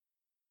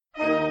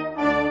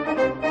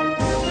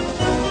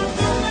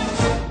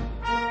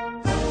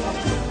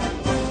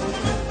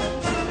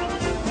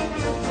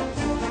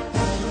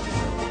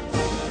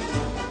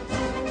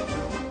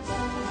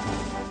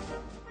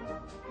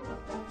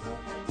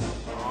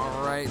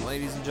right,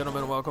 ladies and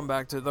gentlemen, welcome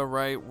back to The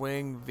Right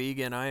Wing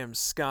Vegan. I am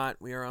Scott.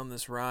 We are on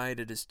this ride.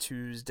 It is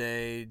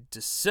Tuesday,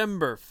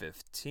 December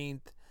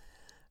 15th.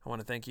 I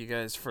want to thank you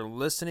guys for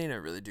listening. I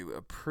really do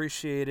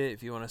appreciate it.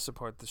 If you want to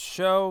support the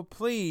show,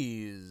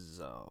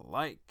 please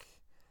like,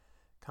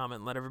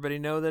 comment, let everybody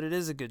know that it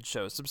is a good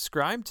show.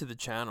 Subscribe to the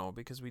channel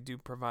because we do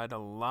provide a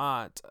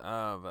lot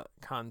of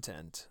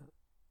content.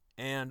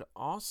 And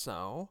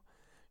also,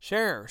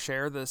 share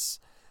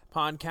this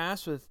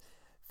podcast with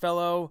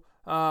fellow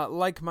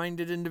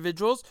like-minded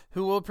individuals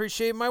who will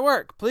appreciate my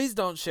work. Please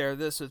don't share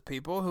this with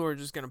people who are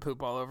just going to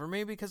poop all over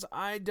me because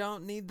I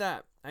don't need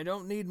that. I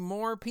don't need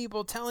more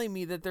people telling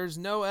me that there's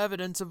no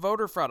evidence of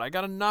voter fraud. I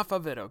got enough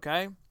of it,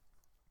 okay?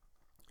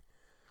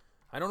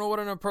 I don't know what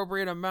an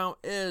appropriate amount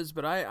is,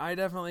 but I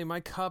definitely,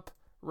 my cup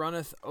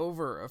runneth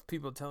over of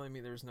people telling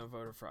me there's no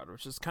voter fraud,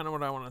 which is kind of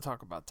what I want to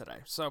talk about today.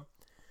 So,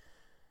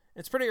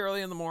 it's pretty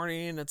early in the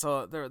morning.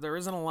 There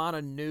isn't a lot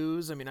of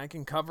news. I mean, I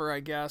can cover, I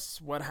guess,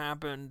 what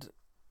happened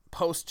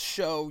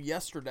post-show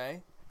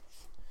yesterday.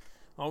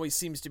 Always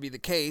seems to be the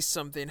case.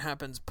 Something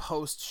happens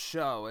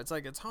post-show. It's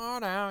like it's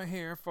hard out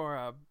here for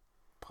a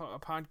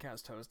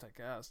podcast host, I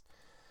guess.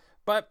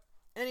 But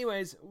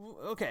anyways,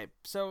 okay,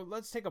 so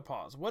let's take a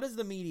pause. What is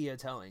the media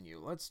telling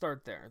you? Let's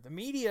start there. The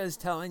media is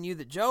telling you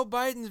that Joe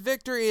Biden's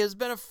victory has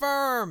been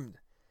affirmed.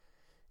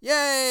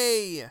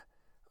 Yay!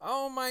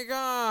 Oh my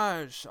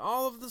gosh,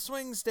 all of the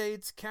swing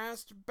states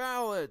cast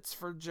ballots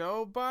for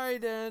Joe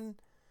Biden.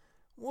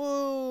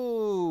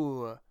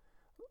 Woo!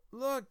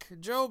 Look,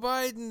 Joe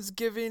Biden's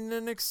giving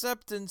an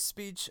acceptance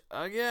speech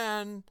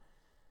again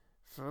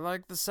for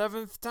like the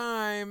 7th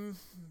time.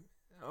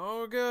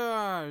 Oh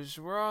gosh,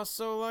 we're all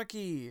so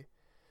lucky.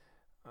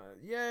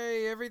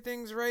 Yay,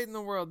 everything's right in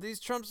the world. These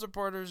Trump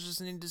supporters just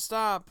need to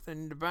stop. They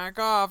need to back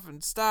off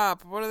and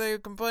stop. What are they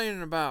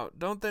complaining about?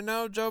 Don't they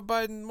know Joe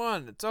Biden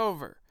won? It's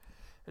over.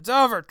 It's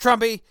over,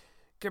 Trumpy.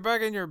 Get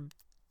back in your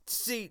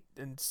seat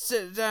and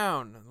sit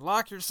down and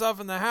lock yourself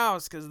in the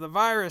house because the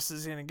virus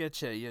is going to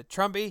get you, you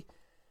Trumpy.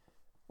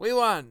 We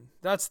won.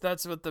 That's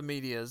what the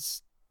media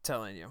is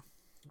telling you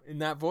in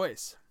that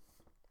voice.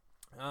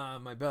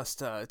 My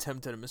best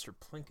attempt at a Mr.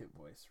 Plinkett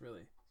voice,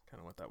 really, kind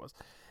of what that was.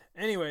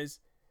 Anyways,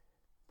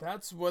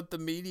 that's what the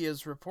media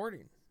is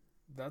reporting.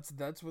 That's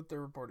what they're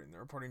reporting.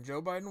 They're reporting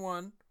Joe Biden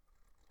won.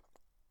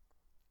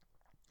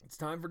 It's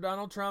time for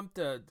Donald Trump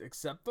to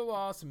accept the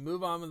loss and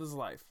move on with his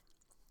life.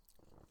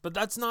 But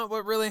that's not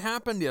what really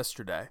happened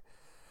yesterday.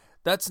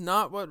 That's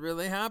not what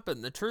really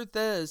happened. The truth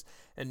is,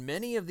 in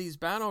many of these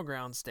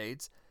battleground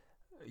states,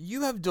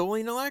 you have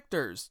dueling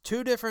electors.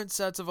 2 different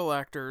sets of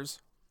electors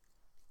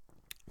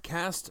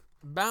cast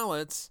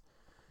ballots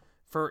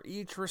for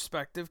each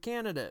respective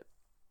candidate.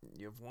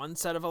 You have one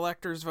set of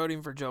electors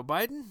voting for Joe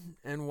Biden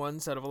and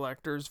one set of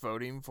electors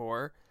voting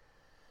for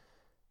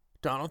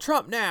Donald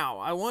Trump. Now,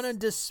 I want to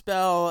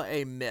dispel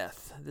a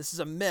myth. This is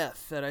a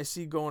myth that I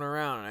see going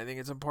around, and I think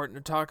it's important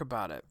to talk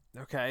about it.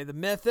 Okay, the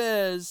myth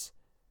is,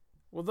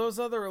 well, those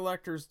other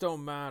electors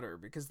don't matter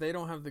because they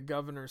don't have the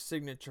governor's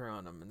signature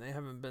on them, and they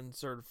haven't been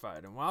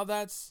certified. And while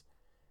that's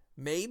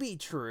maybe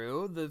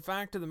true, the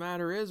fact of the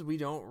matter is we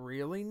don't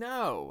really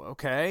know,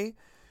 okay?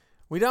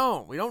 We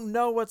don't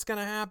know what's going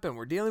to happen.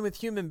 We're dealing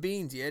with human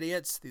beings, you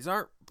idiots. These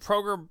aren't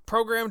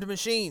programmed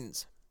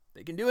machines.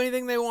 They can do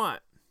anything they want.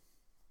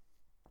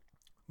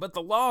 But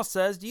the law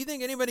says, do you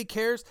think anybody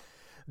cares?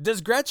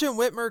 Does Gretchen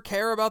Whitmer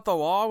care about the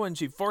law when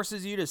she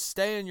forces you to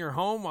stay in your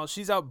home while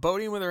she's out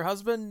boating with her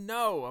husband?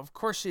 No, of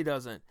course she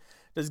doesn't.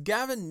 Does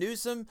Gavin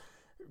Newsom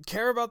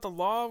care about the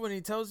law when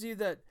he tells you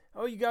that,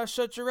 oh, you got to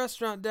shut your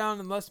restaurant down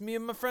unless me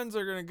and my friends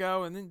are going to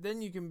go, and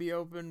then you can be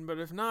open, but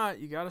if not,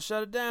 you got to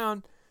shut it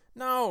down?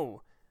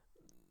 No.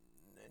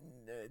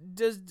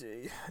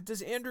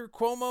 Does Andrew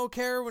Cuomo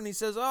care when he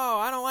says, oh,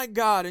 I don't like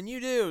God, and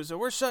you do, so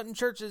we're shutting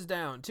churches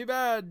down? Too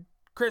bad,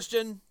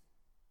 Christian.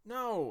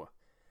 No.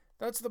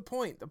 That's the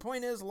point. The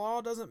point is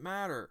law doesn't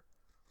matter.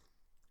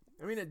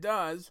 I mean, it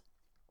does,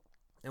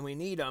 and we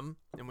need them,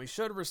 and we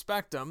should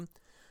respect them.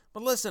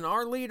 But listen,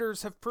 our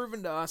leaders have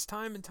proven to us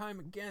time and time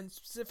again,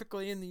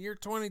 specifically in the year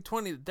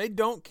 2020, that they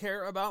don't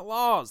care about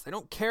laws. They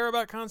don't care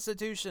about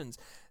constitutions.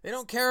 They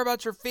don't care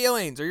about your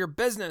feelings or your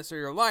business or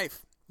your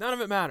life. None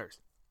of it matters.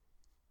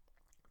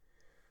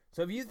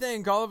 So if you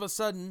think all of a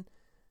sudden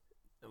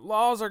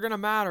laws are going to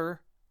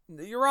matter,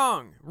 you're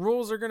wrong.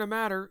 Rules are going to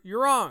matter,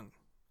 you're wrong.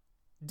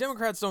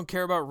 Democrats don't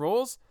care about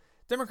rules.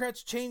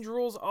 Democrats change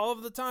rules all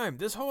of the time.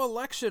 This whole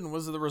election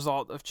was the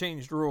result of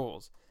changed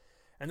rules.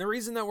 And the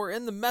reason that we're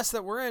in the mess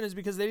that we're in is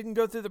because they didn't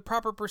go through the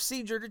proper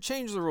procedure to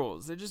change the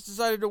rules. They just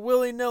decided to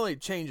willy-nilly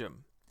change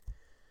them.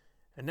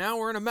 And now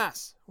we're in a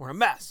mess. We're a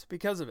mess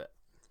because of it.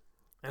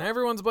 And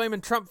everyone's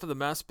blaming Trump for the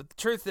mess, but the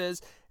truth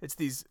is, it's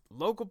these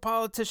local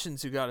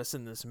politicians who got us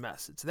in this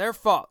mess. It's their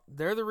fault.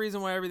 They're the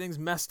reason why everything's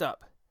messed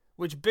up.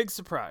 Which, big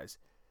surprise.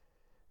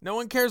 No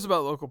one cares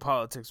about local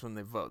politics when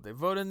they vote. They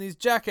vote in these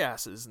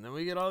jackasses, and then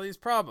we get all these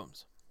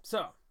problems.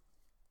 So,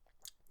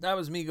 that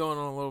was me going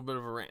on a little bit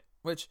of a rant,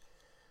 which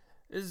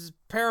is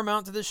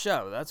paramount to this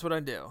show. That's what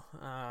I do.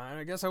 And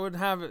I guess I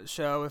wouldn't have a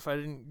show if I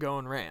didn't go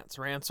on rants.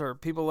 Rants are,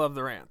 people love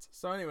the rants.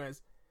 So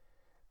anyways,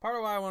 part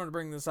of why I wanted to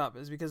bring this up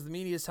is because the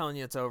media is telling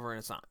you it's over and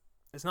it's not.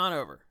 It's not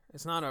over.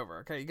 It's not over.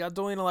 Okay, you got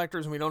dueling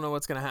electors and we don't know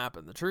what's going to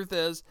happen. The truth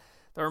is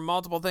there are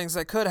multiple things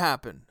that could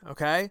happen.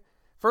 Okay,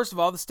 first of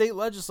all, the state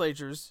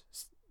legislatures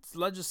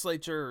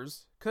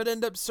could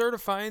end up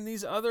certifying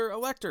these other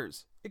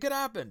electors. It could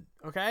happen.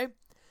 Okay,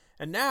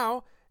 and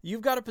now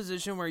you've got a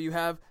position where you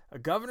have a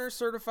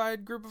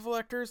governor-certified group of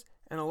electors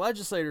and a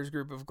legislators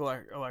group of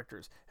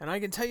electors. And I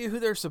can tell you who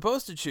they're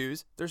supposed to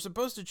choose. They're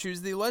supposed to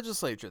choose the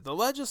legislature. The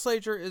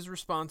legislature is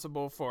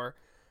responsible for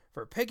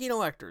picking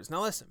electors.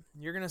 Now listen,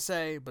 you're going to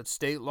say, but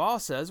state law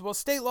says, well,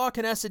 state law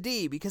can S a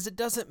D because it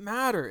doesn't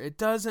matter. It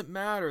doesn't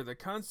matter. The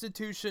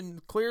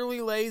Constitution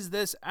clearly lays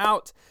this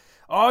out.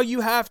 All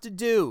you have to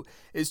do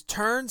is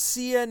turn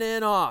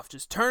CNN off.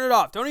 Just turn it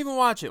off. Don't even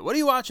watch it. What are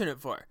you watching it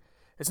for?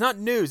 It's not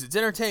news. It's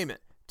entertainment.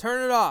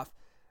 Turn it off.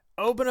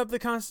 Open up the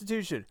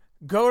Constitution.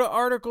 Go to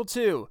Article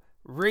 2.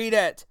 Read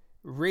it.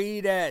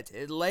 Read it.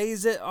 It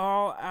lays it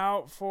all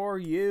out for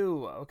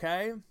you,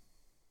 okay?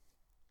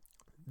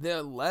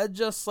 The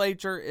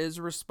legislature is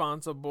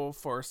responsible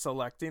for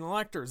selecting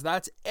electors.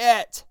 That's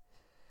it.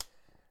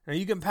 Now,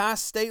 you can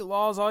pass state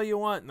laws all you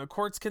want, and the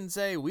courts can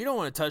say, we don't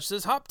want to touch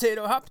this. Hot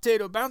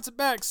potato, bounce it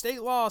back.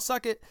 State law,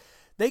 suck it.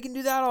 They can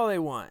do that all they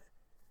want.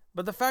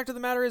 But the fact of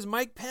the matter is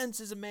Mike Pence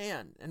is a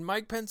man, and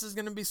Mike Pence is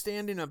going to be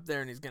standing up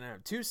there, and he's going to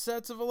have two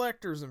sets of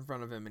electors in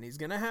front of him, and he's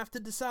going to have to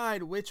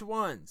decide which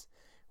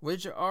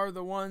are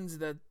the ones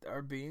that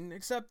are being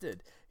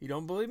accepted. You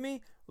don't believe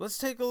me? Let's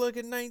take a look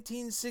at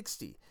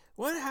 1960.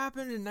 What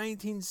happened in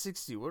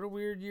 1960? What a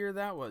weird year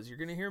that was. You're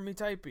going to hear me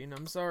typing.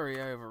 I'm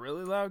sorry. I have a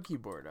really loud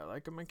keyboard. I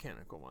like a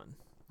mechanical one.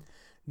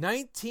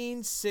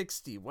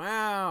 1960.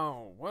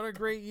 Wow. What a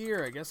great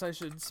year. I guess I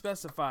should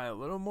specify a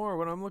little more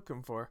what I'm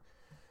looking for.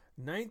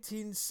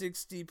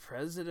 1960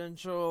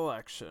 presidential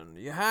election.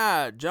 You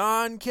had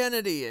John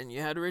Kennedy and you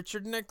had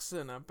Richard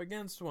Nixon up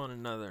against one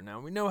another.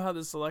 Now, we know how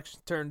this election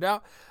turned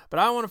out, but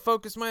I want to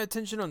focus my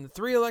attention on the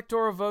 3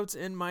 electoral votes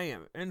in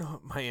Miami.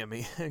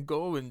 And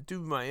go into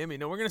Miami.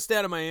 No, we're going to stay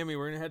out of Miami.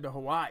 We're going to head to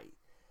Hawaii.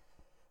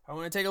 I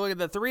want to take a look at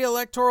the 3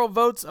 electoral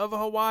votes of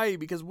Hawaii,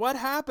 because what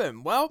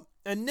happened? Well,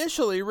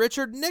 initially,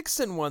 Richard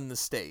Nixon won the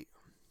state.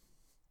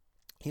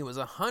 He was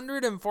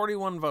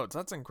 141 votes.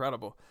 That's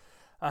incredible.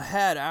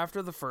 Ahead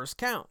after the first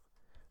count.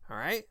 All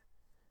right.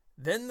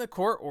 Then the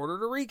court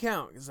ordered a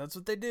recount, because that's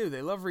what they do.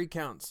 They love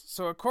recounts.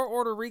 So a court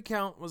order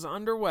recount was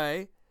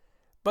underway,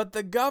 but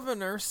the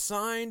governor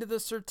signed the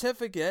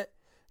certificate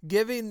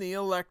giving the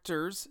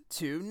electors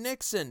to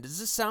Nixon. Does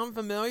this sound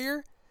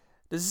familiar?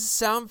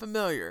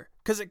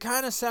 Because it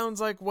kind of sounds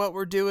like what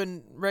we're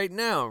doing right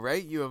now,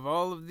 right? You have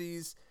all of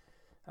these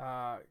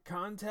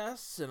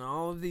contests in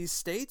all of these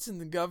states,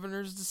 and the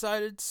governors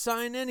decided to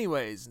sign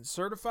anyways and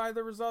certify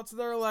the results of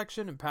their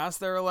election and pass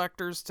their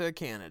electors to a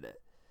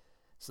candidate.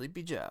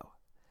 Sleepy Joe.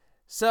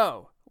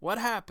 So, what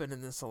happened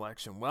in this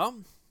election?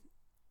 Well,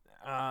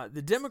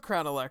 the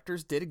Democrat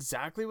electors did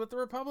exactly what the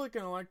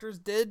Republican electors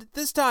did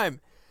this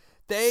time.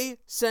 They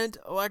sent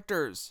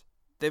electors.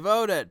 They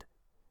voted.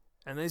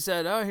 And they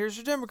said, oh, here's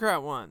your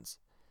Democrat ones.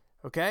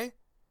 Okay?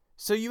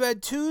 So you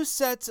had 2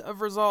 sets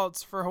of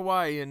results for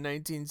Hawaii in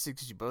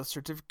 1960. Both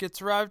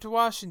certificates arrived to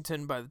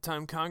Washington by the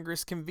time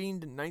Congress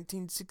convened in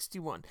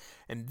 1961.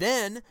 And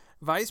then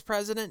Vice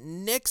President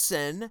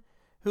Nixon,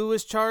 who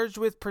was charged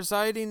with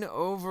presiding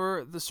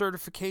over the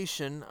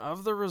certification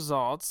of the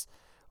results,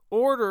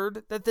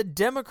 ordered that the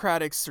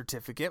Democratic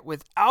certificate,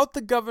 without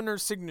the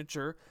governor's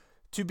signature,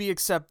 to be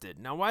accepted.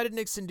 Now, why did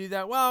Nixon do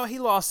that? Well, he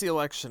lost the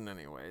election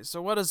anyway,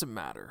 so what does it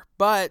matter?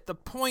 But the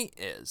point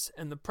is,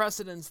 and the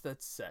precedence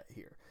that's set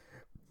here,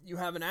 you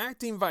have an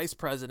acting vice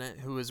president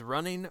who is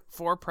running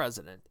for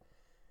president.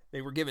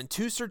 They were given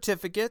 2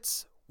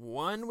 certificates,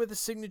 one with a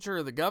signature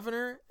of the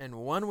governor and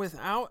one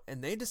without,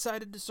 and they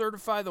decided to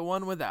certify the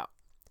one without.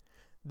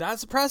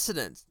 That's a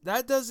precedent.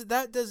 That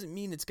doesn't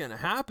mean it's going to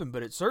happen,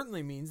 but it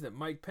certainly means that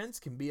Mike Pence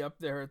can be up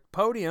there at the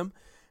podium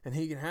and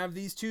he can have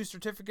these 2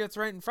 certificates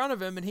right in front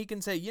of him, and he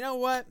can say, you know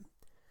what?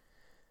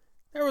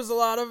 There was a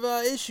lot of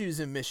issues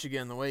in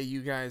Michigan the way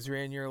you guys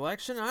ran your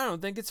election. I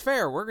don't think it's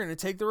fair. We're going to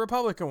take the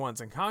Republican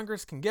ones, and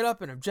Congress can get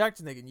up and object,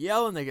 and they can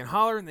yell, and they can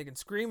holler, and they can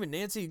scream, and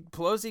Nancy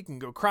Pelosi can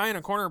go cry in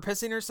a corner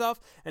pissing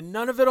herself, and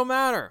none of it'll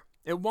matter.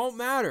 It won't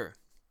matter.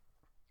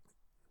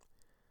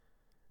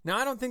 Now,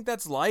 I don't think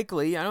that's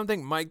likely. I don't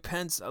think Mike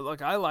Pence,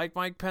 look, I like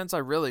Mike Pence. I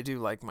really do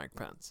like Mike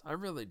Pence. I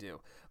really do.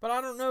 But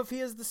I don't know if he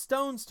has the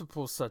stones to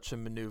pull such a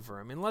maneuver.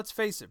 I mean, let's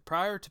face it,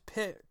 prior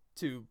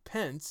to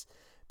Pence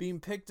being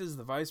picked as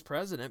the vice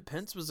president,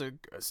 Pence was an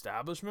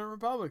establishment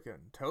Republican,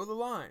 toe the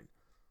line.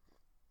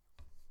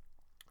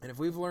 And if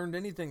we've learned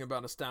anything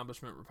about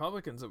establishment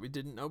Republicans that we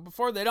didn't know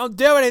before, they don't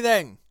do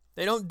anything.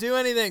 They don't do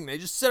anything. They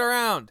just sit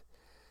around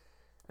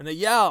and they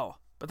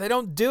yell, but they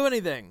don't do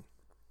anything.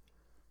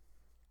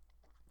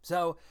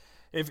 So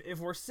if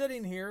we're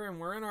sitting here and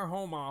we're in our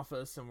home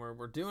office and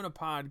we're doing a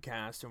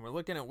podcast and we're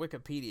looking at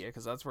Wikipedia,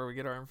 because that's where we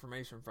get our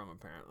information from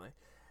apparently,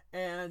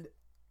 and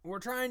we're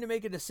trying to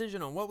make a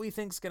decision on what we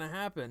think's going to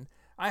happen,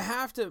 I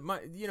have to,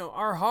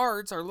 our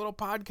hearts, our little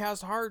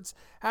podcast hearts,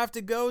 have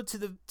to go to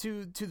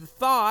the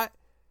thought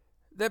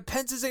that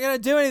Pence isn't going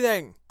to do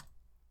anything.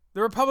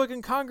 The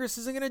Republican Congress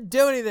isn't going to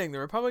do anything. The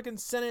Republican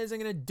Senate isn't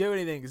going to do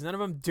anything because none of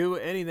them do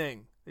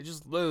anything. They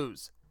just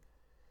lose.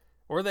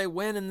 Or they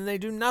win and then they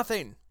do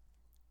nothing.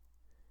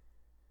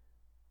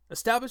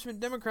 Establishment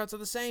Democrats are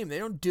the same. They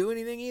don't do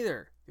anything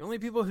either. The only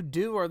people who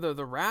do are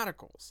the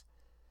radicals.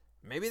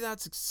 Maybe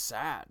that's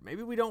sad.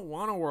 Maybe we don't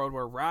want a world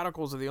where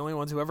radicals are the only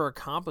ones who ever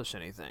accomplish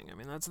anything. I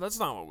mean, that's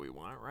not what we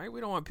want, right? We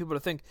don't want people to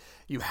think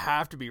you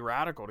have to be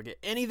radical to get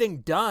anything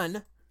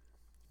done.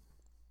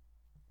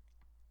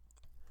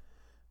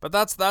 But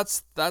that's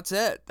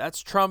it.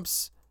 That's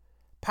Trump's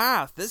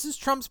path. This is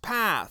Trump's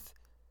path.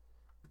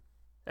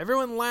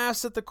 Everyone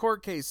laughs at the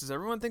court cases.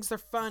 Everyone thinks they're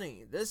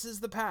funny. This is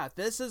the path.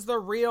 This is the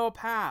real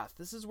path.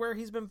 This is where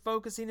he's been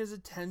focusing his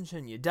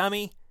attention, you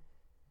dummy.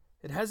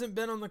 It hasn't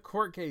been on the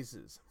court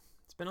cases.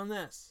 It's been on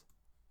this.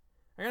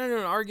 I got into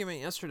an argument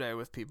yesterday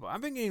with people.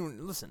 I've been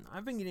getting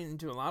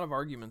into a lot of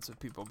arguments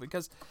with people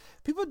because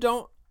people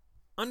don't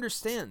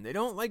understand. They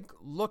don't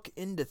look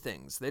into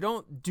things. They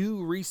don't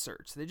do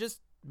research. They just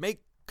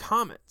make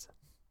comments.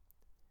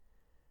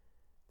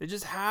 They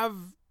just have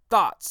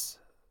thoughts.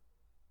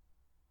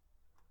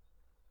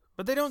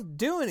 But they don't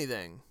do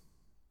anything.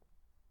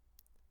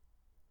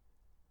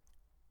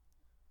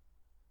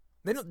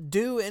 They don't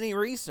do any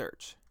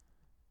research.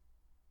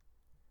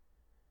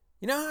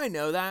 You know how I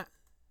know that?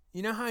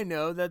 You know how I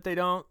know that they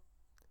don't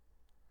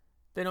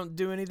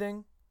do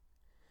anything?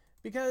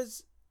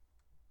 Because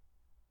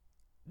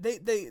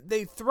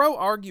they throw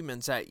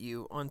arguments at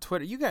you on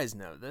Twitter. You guys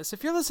know this.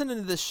 If you're listening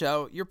to this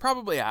show, you're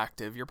probably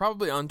active. You're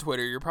probably on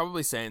Twitter. You're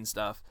probably saying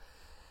stuff.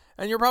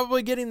 And you're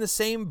probably getting the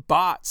same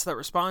bots that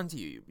respond to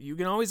you. You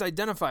can always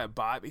identify a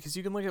bot because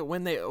you can look at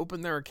when they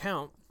open their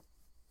account.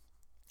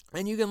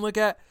 And you can look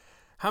at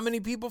how many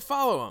people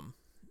follow them.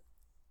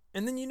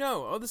 And then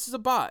oh, this is a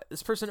bot.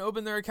 This person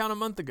opened their account a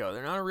month ago.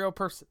 They're not a real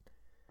person.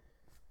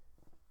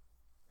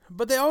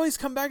 But they always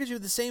come back at you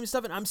with the same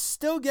stuff, and I'm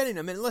still getting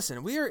them. And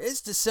listen,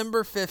 it's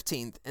December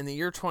 15th in the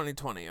year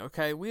 2020,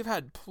 okay? We've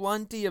had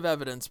plenty of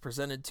evidence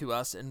presented to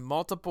us in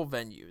multiple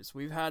venues.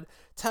 We've had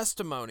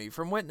testimony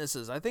from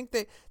witnesses. I think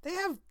they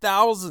have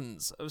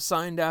thousands of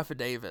signed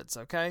affidavits,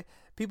 okay?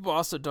 People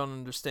also don't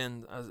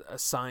understand a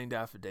signed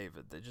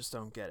affidavit. They just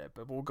don't get it,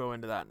 but we'll go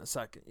into that in a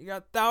second. You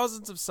got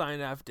thousands of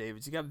signed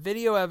affidavits. You got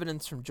video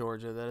evidence from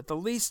Georgia that at the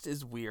least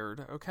is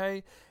weird,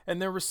 okay?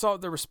 And their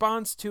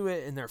response to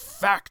it and their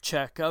fact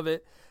check of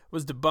it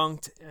was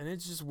debunked, and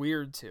it's just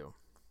weird too.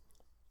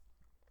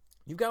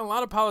 You've got a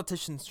lot of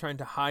politicians trying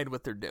to hide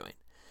what they're doing.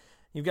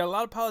 You've got a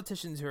lot of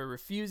politicians who are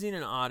refusing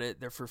an audit.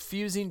 They're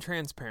refusing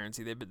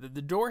transparency.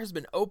 The door has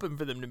been open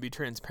for them to be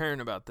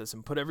transparent about this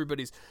and put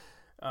everybody's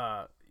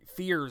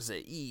fears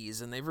at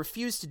ease, and they've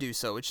refused to do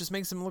so, which just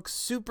makes them look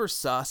super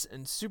sus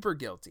and super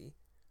guilty.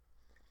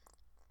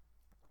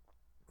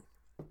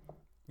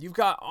 You've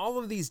got all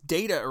of these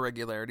data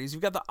irregularities.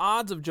 You've got the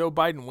odds of Joe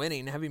Biden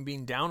winning, having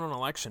been down on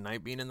election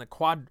night, being in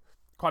the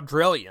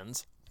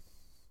quadrillions.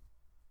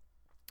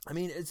 I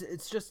mean,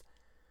 it's just,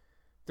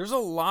 there's a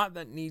lot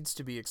that needs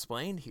to be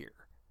explained here.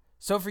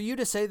 So for you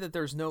to say that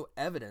there's no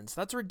evidence,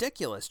 that's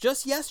ridiculous.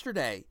 Just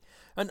yesterday,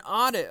 an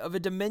audit of a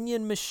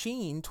Dominion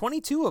machine,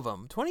 22 of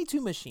them,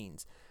 22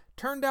 machines,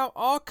 turned out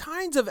all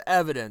kinds of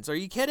evidence. Are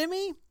you kidding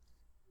me?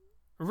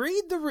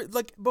 Read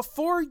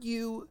before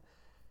you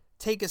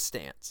take a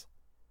stance,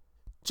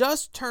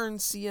 just turn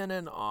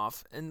CNN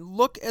off and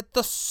look at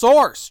the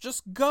source.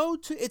 Just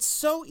it's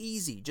so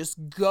easy.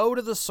 Just go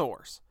to the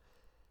source.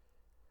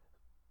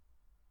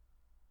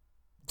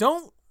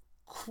 Don't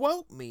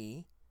quote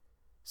me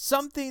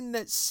something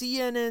that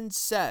CNN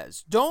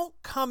says. Don't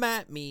come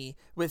at me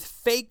with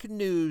fake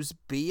news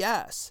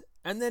BS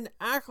and then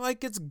act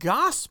like it's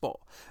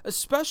gospel,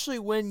 especially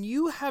when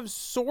you have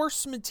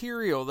source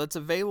material that's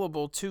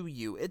available to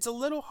you. It's a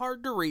little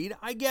hard to read.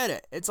 I get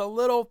it. It's a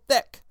little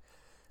thick.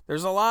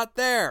 There's a lot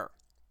there.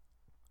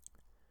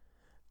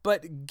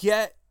 But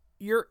get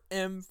your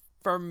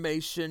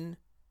information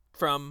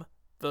from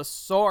the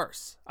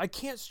source. I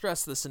can't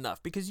stress this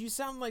enough because you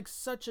sound like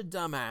such a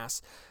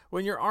dumbass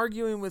when you're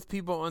arguing with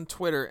people on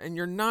Twitter and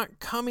you're not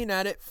coming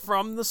at it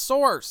from the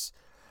source.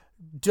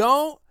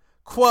 Don't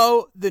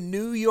quote the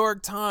New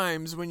York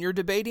Times when you're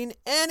debating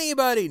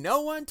anybody.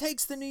 No one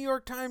takes the New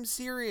York Times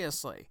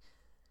seriously.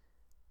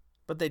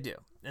 But they do.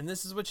 And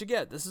this is what you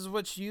get. This is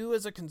what you,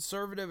 as a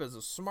conservative, as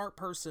a smart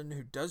person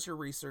who does your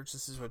research,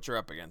 this is what you're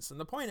up against. And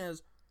the point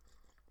is,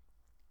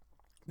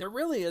 there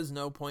really is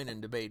no point in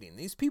debating.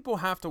 These people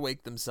have to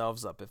wake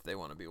themselves up if they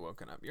want to be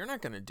woken up. You're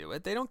not going to do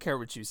it. They don't care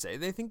what you say.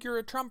 They think you're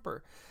a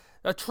Trumper,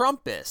 a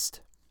Trumpist.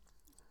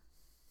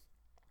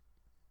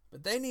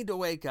 But they need to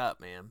wake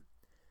up, man.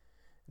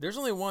 There's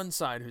only one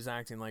side who's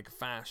acting like a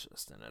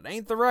fascist, and it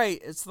ain't the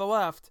right, it's the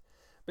left.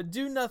 But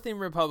do-nothing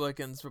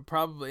Republicans will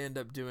probably end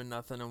up doing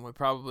nothing, and we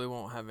probably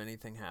won't have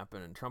anything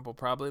happen, and Trump will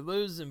probably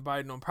lose, and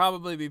Biden will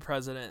probably be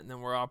president, and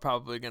then we're all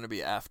probably going to be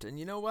effed. And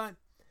you know what?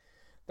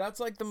 That's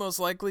like the most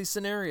likely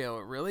scenario.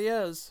 It really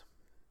is.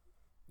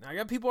 I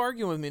got people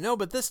arguing with me. No,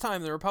 but this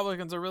time the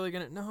Republicans are really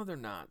going to... No, they're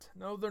not.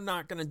 No, they're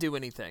not going to do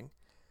anything.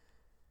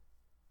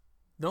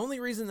 The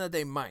only reason that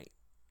they might,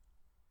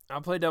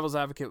 I'll play devil's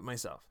advocate with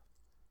myself,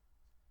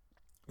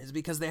 is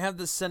because they have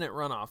this Senate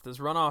runoff, this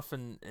runoff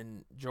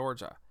in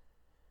Georgia.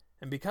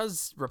 And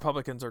because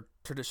Republicans are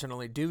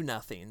traditionally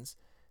do-nothings,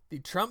 the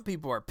Trump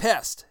people are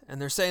pissed.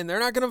 And they're saying they're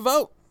not going to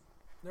vote.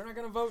 They're not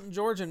going to vote in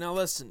Georgia. Now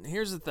listen,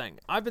 here's the thing.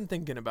 I've been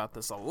thinking about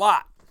this a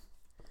lot.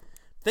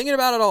 Thinking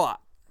about it a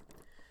lot.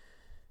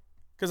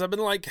 Because I've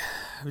been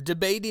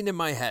debating in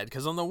my head.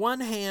 Because on the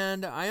one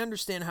hand, I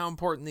understand how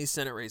important these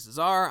Senate races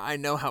are. I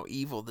know how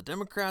evil the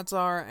Democrats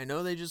are. I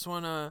know they just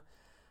want to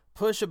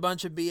push a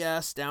bunch of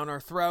BS down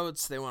our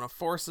throats. They want to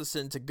force us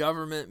into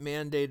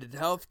government-mandated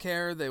health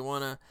care. They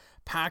want to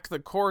pack the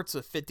courts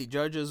with 50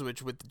 judges,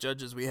 which with the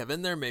judges we have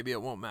in there, maybe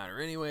it won't matter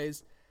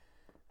anyways.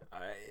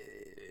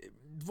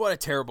 What a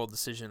terrible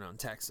decision on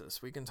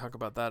Texas. We can talk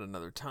about that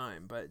another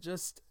time. But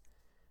just...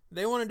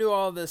 they want to do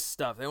all this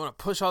stuff. They want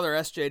to push all their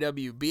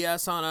SJW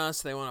BS on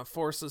us. They want to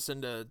force us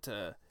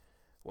into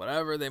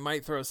whatever. They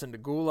might throw us into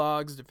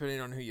gulags,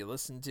 depending on who you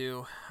listen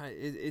to.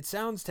 It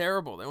sounds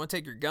terrible. They want to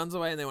take your guns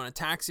away, and they want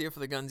to tax you for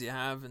the guns you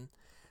have and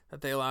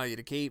that they allow you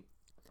to keep.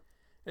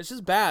 It's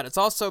just bad. It's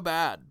all so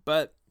bad.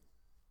 But,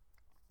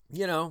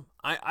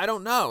 I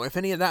don't know if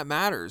any of that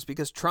matters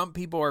because Trump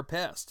people are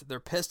pissed. They're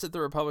pissed at the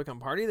Republican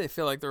Party. They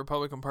feel like the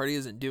Republican Party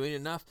isn't doing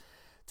enough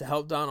to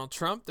help Donald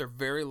Trump. They're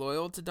very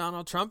loyal to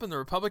Donald Trump, and the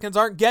Republicans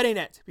aren't getting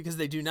it because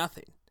they do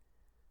nothing.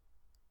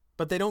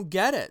 But they don't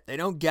get it. They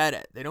don't get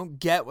it. They don't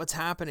get what's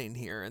happening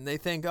here. And they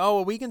think, oh,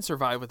 well, we can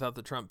survive without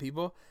the Trump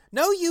people.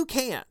 No, you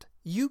can't.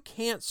 You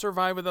can't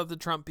survive without the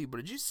Trump people.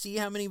 Did you see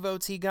how many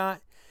votes he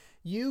got?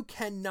 You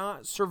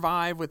cannot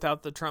survive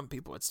without the Trump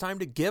people. It's time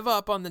to give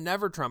up on the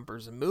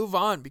never-Trumpers and move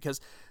on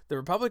because the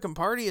Republican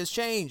Party has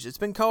changed. It's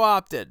been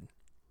co-opted.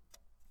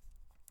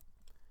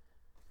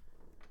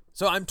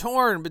 So I'm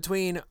torn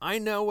between, I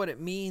know what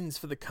it means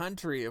for the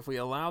country if we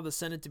allow the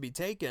Senate to be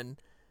taken,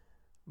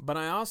 but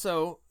I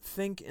also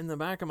think in the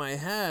back of my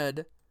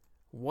head,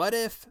 what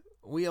if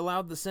we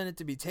allowed the Senate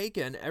to be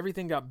taken,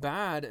 everything got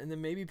bad, and then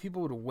maybe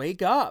people would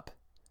wake up?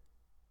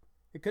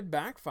 It could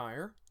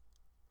backfire.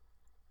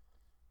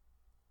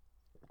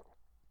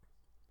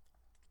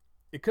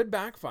 It could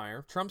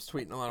backfire. Trump's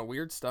tweeting a lot of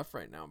weird stuff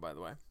right now, by the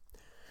way.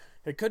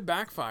 It could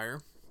backfire.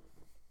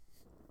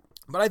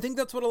 But I think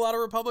that's what a lot of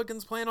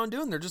Republicans plan on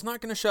doing. They're just not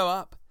going to show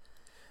up.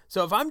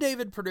 So if I'm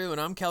David Perdue and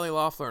I'm Kelly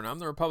Loeffler and I'm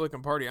the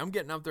Republican Party, I'm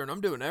getting up there and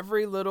I'm doing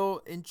every little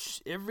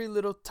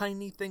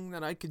tiny thing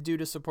that I could do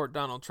to support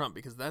Donald Trump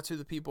because that's who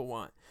the people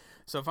want.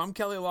 So if I'm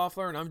Kelly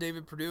Loeffler and I'm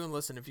David Perdue, and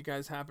listen, if you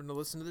guys happen to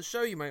listen to the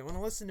show, you might want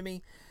to listen to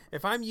me.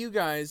 If I'm you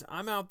guys,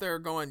 I'm out there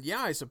going,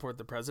 yeah, I support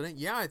the president.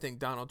 Yeah, I think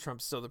Donald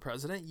Trump's still the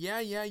president. Yeah.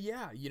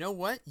 You know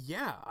what?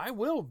 Yeah, I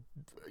will,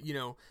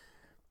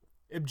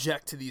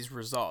 object to these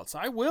results.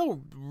 I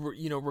will,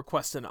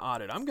 request an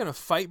audit. I'm going to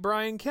fight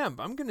Brian Kemp.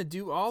 I'm going to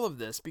do all of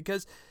this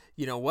because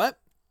you know what?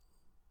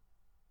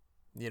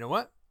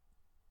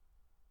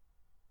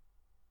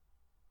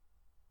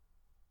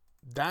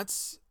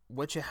 That's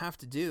what you have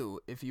to do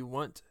if you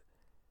want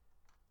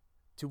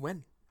to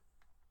win.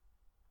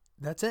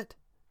 That's it.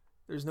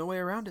 There's no way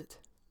around it.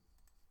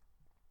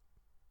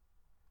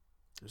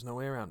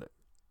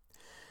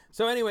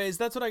 So anyways,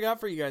 that's what I got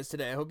for you guys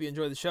today. I hope you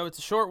enjoyed the show. It's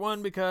a short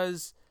one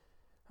because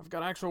I've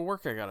got actual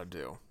work I got to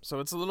do. So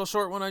it's a little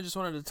short one. I just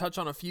wanted to touch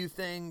on a few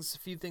things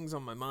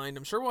on my mind.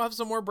 I'm sure we'll have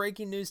some more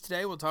breaking news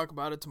today. We'll talk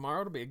about it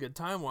tomorrow. It'll be a good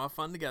time. We'll have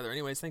fun together.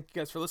 Anyways, thank you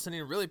guys for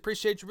listening. I really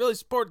appreciate you. Really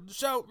support the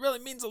show. It really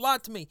means a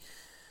lot to me.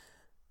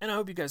 And I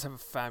hope you guys have a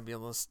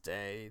fabulous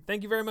day.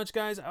 Thank you very much,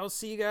 guys. I'll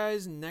see you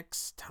guys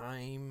next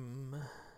time.